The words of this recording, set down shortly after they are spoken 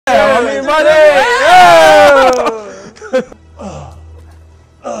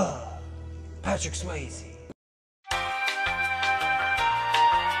Patrick Swayze.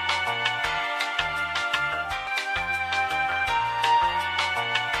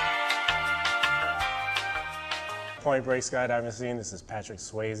 Point Break skydiving scene. This is Patrick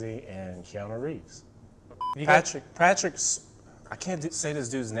Swayze and Keanu Reeves. I can't say this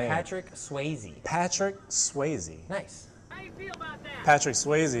dude's name. Patrick Swayze. Patrick Swayze. Nice. How you feel about that? Patrick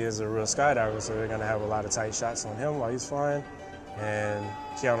Swayze is a real skydiver, so they're gonna have a lot of tight shots on him while he's flying. And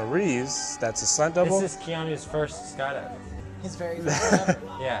Keanu Reeves, that's a stunt double. This is Keanu's first skydiving. His very first ever.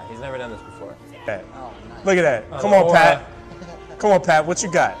 Yeah, he's never done this before. Oh, nice. Look at that. Come on, Pat. Come on, Pat. What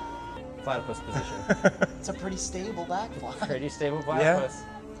you got? Platypus position. It's a pretty stable backflip. Pretty stable platypus.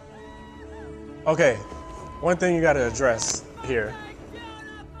 Okay, one thing you got to address here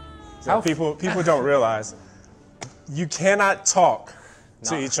is that people don't realize you cannot talk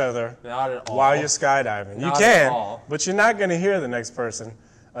to each other Not at all. while you're skydiving. Not you at can, all. but you're not going to hear the next person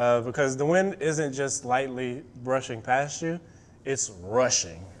because the wind isn't just lightly brushing past you, it's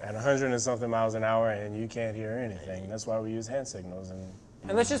rushing at 100 and something miles an hour and you can't hear anything. That's why we use hand signals. And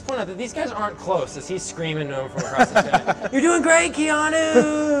let's just point out that these guys aren't close as he's screaming to him from across the sky. You're doing great,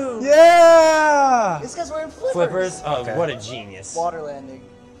 Keanu! Yeah! This guy's wearing flippers. Flippers? Oh, what a genius. Water landing.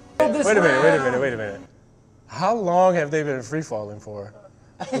 Wait a minute. How long have they been free falling for?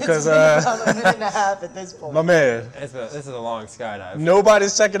 Because It's been about a minute and a half at this point. my man, This is a long skydive.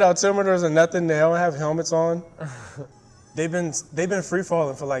 nobody's checking altimeters or nothing. They don't have helmets on. They've been free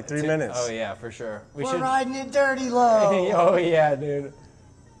falling for like 3 minutes. Oh yeah, for sure. We're riding it dirty low. Oh yeah, dude.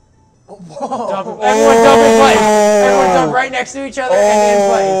 Whoa. Everyone dump in place. Everyone dump right next to each other and in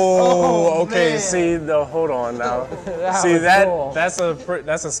place. Oh, okay. man. See, hold on now. See cool. that's a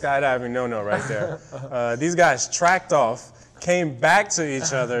skydiving no-no right there. These guys tracked off, came back to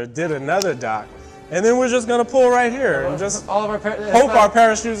each other, did another dock, and then we're just gonna pull right here and just All of our hope our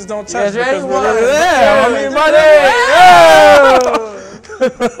parachutes don't touch guys ready? because we're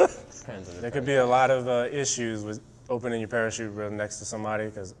there. There could be a lot of issues with opening your parachute real next to somebody,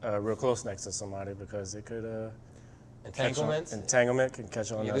 real close next to somebody, because it could entanglement can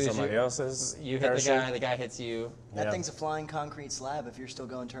catch on to somebody else's. You hit parachute. the guy hits you. That thing's a flying concrete slab if you're still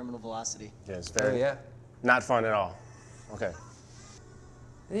going terminal velocity. Yeah, it's very not fun at all. Okay.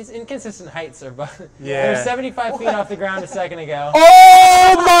 These inconsistent heights are Yeah. They're 75 feet off the ground a second ago.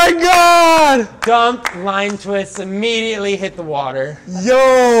 Oh my God! Dumped, line twists, immediately hit the water.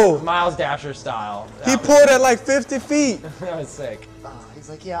 Yo! Miles Dasher style. He pulled at like 50 feet. That was sick. He's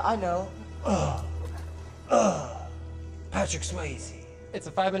like, yeah, I know. Patrick Swayze. It's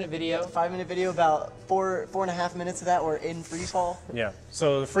a 5-minute video. 5-minute video, about 4.5 minutes of that were in free fall. Yeah,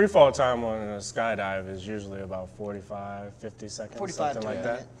 so the free fall time on a skydive is usually about 45, 50 seconds, 45 something to like a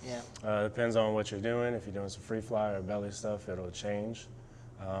that. minute, yeah. Depends on what you're doing. If you're doing some free fly or belly stuff, it'll change.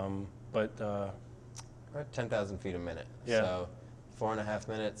 We're at 10,000 feet a minute. Yeah. So 4.5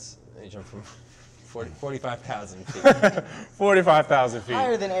 minutes, you jump from 45,000 feet. 45,000 feet.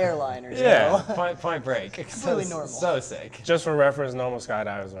 Higher than airliners. Yeah. You know? Point break. Completely normal. So sick. Just for reference, normal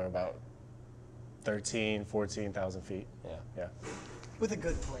skydivers are about 13, 14,000 feet. Yeah. With a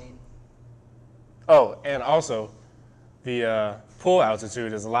good plane. Oh, and also, the pull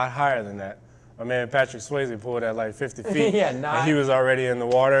altitude is a lot higher than that. My man Patrick Swayze pulled at like 50 feet. Yeah, and he was already in the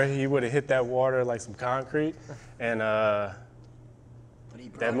water. He would have hit that water like some concrete, and the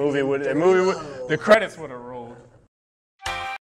credits would have